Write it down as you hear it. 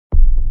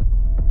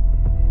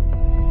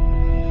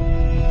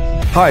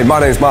Hi, my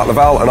name's Marc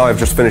Lavelle and I've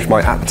just finished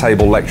my At the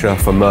Table lecture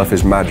for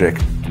Murphy's Magic.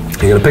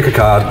 You're going to pick a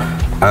card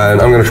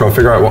and I'm going to try and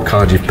figure out what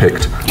card you've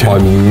picked by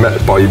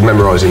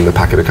memorising the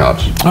packet of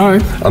cards.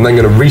 Alright. I'm then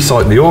going to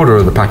recite the order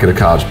of the packet of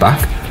cards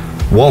back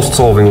whilst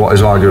solving what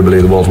is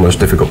arguably the world's most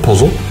difficult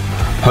puzzle.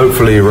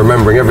 Hopefully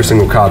remembering every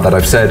single card that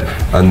I've said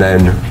and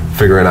then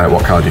figuring out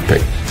what card you've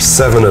picked.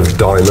 7 of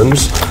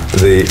diamonds,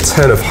 the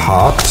 10 of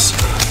hearts,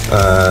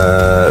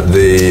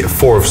 the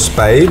 4 of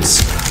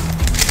spades,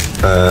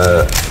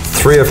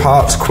 3 of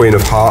hearts, queen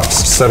of hearts,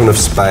 7 of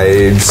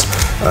spades,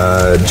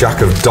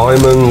 jack of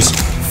diamonds,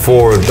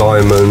 4 of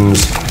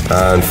diamonds,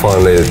 and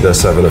finally the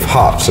 7 of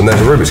hearts. And there's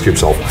a Rubik's Cube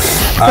solved.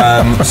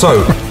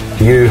 So,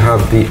 you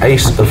have the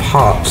ace of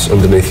hearts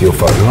underneath your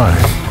phone.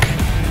 Right.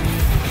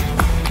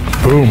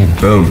 Boom.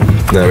 Boom.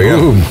 There we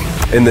Boom.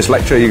 go. In this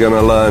lecture, you're going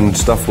to learn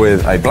stuff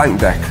with a blank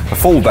deck, a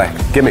full deck,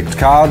 gimmicked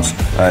cards.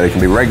 They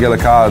can be regular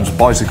cards,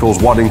 bicycles,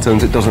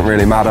 Waddingtons, it doesn't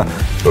really matter.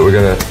 But we're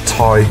going to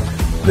tie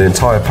the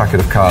entire packet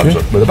of cards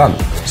up with a band.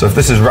 So if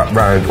this is wrapped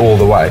round all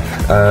the way,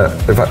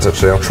 in fact,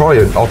 actually,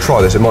 I'll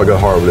try this. It might go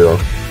horribly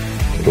wrong,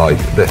 like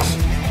this.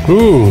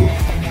 Ooh.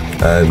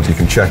 And you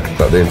can check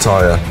that the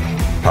entire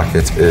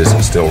packet is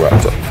still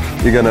wrapped up.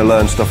 You're going to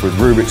learn stuff with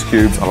Rubik's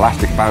Cubes,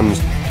 elastic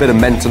bands, bit of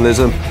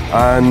mentalism,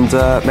 and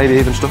maybe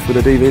even stuff with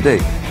a DVD.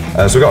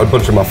 So we've got a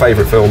bunch of my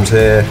favourite films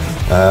here,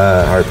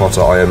 Harry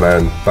Potter, Iron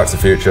Man, Back to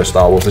the Future,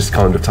 Star Wars. This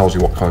kind of tells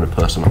you what kind of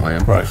person I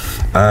am. Right.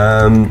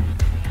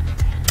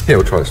 Yeah,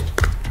 we'll try this.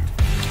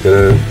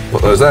 Gonna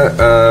put those there.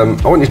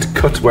 I want you to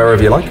cut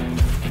wherever you like.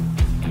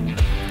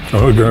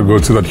 Oh, we're going to go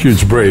to that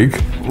huge break.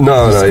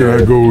 No, Just no,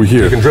 gonna go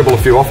here. You can dribble a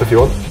few off if you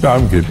want. No,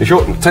 I'm good. You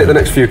sure? Take the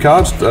next few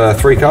cards,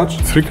 3 cards.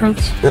 3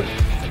 cards? Yep.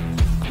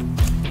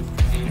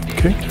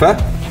 Okay. Fair?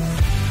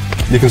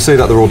 You can see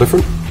that they're all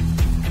different.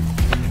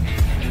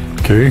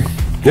 Okay.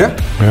 Yeah?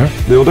 Yeah.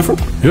 They're all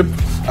different? Yep.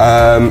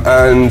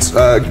 And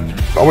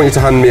I want you to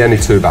hand me any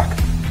 2 back.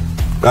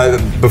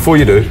 Before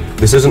you do,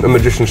 this isn't a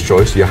magician's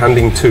choice. You're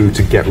handing 2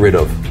 to get rid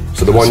of.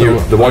 So the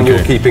one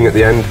you're keeping at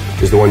the end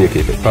is the one you're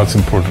keeping. That's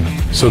important.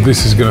 So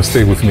this is going to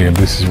stay with me, and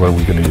this is what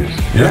we're going to use.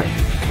 Yeah.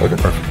 Okay.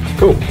 Perfect.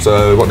 Cool.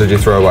 So what did you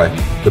throw away?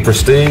 The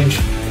Prestige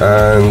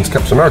and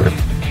Captain America.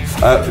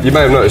 You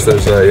may have noticed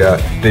there's a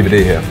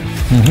DVD here.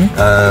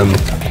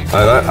 And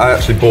I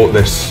actually bought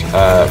this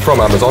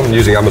from Amazon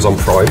using Amazon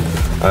Prime.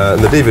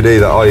 And the DVD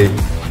that I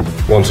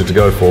wanted to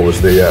go for was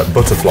the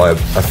butterfly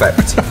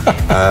effect.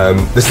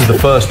 This is the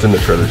first in the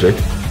trilogy.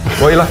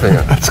 What are you laughing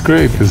at? That's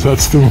great, because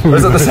that's the movie.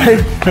 Is that the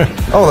same?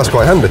 Oh, that's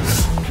quite handy.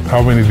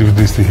 How many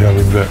DVDs do you have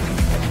in there?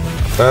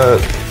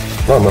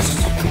 None,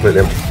 that's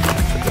completely empty.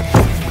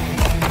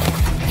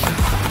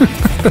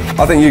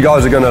 I think you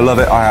guys are going to love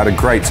it. I had a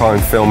great time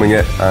filming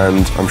it,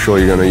 and I'm sure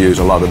you're going to use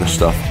a lot of this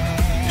stuff.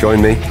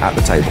 Join me at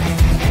the table.